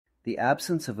The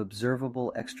absence of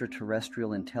observable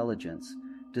extraterrestrial intelligence,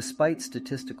 despite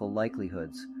statistical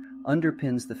likelihoods,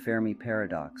 underpins the Fermi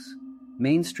paradox.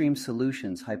 Mainstream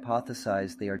solutions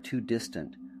hypothesize they are too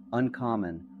distant,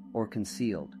 uncommon, or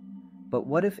concealed. But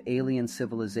what if alien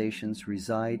civilizations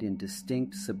reside in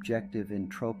distinct subjective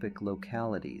entropic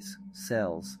localities,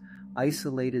 cells,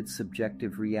 isolated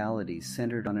subjective realities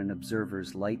centered on an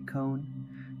observer's light cone?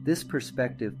 This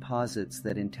perspective posits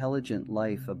that intelligent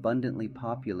life abundantly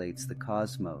populates the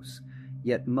cosmos,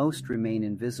 yet most remain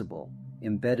invisible,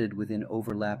 embedded within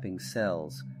overlapping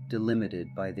cells,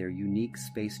 delimited by their unique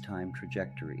space-time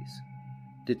trajectories.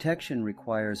 Detection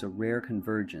requires a rare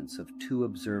convergence of two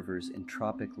observers'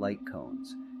 entropic light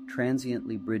cones,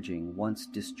 transiently bridging once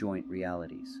disjoint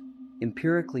realities.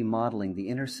 Empirically modeling the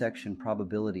intersection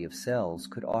probability of cells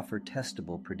could offer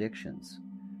testable predictions.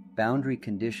 Boundary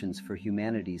conditions for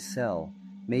humanity's cell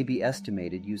may be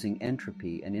estimated using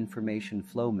entropy and information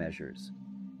flow measures.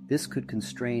 This could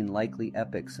constrain likely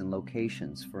epochs and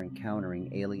locations for encountering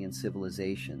alien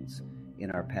civilizations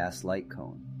in our past light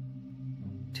cone.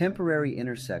 Temporary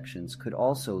intersections could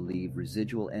also leave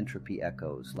residual entropy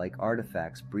echoes, like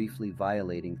artifacts briefly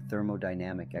violating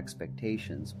thermodynamic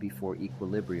expectations before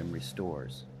equilibrium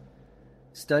restores.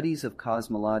 Studies of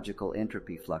cosmological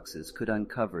entropy fluxes could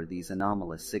uncover these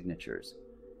anomalous signatures.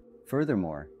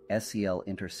 Furthermore, SEL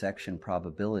intersection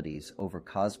probabilities over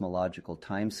cosmological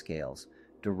timescales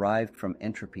derived from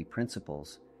entropy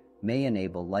principles may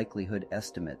enable likelihood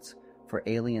estimates for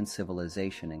alien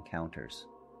civilization encounters.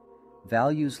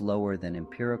 Values lower than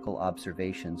empirical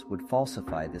observations would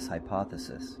falsify this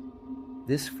hypothesis.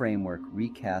 This framework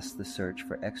recasts the search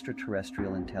for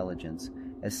extraterrestrial intelligence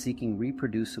as seeking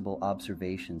reproducible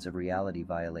observations of reality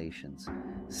violations,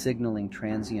 signaling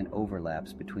transient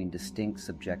overlaps between distinct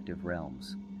subjective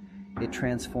realms. It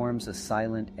transforms a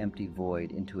silent, empty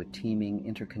void into a teeming,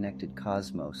 interconnected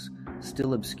cosmos,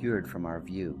 still obscured from our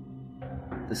view.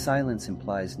 The silence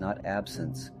implies not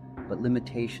absence, but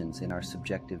limitations in our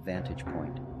subjective vantage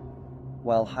point.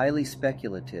 While highly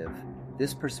speculative,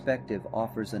 this perspective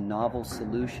offers a novel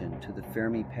solution to the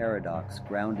Fermi paradox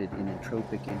grounded in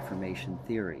entropic information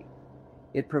theory.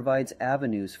 It provides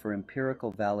avenues for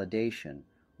empirical validation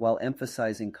while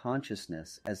emphasizing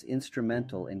consciousness as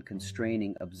instrumental in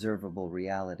constraining observable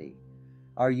reality.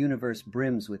 Our universe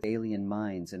brims with alien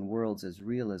minds and worlds as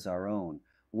real as our own,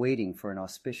 waiting for an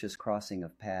auspicious crossing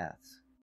of paths.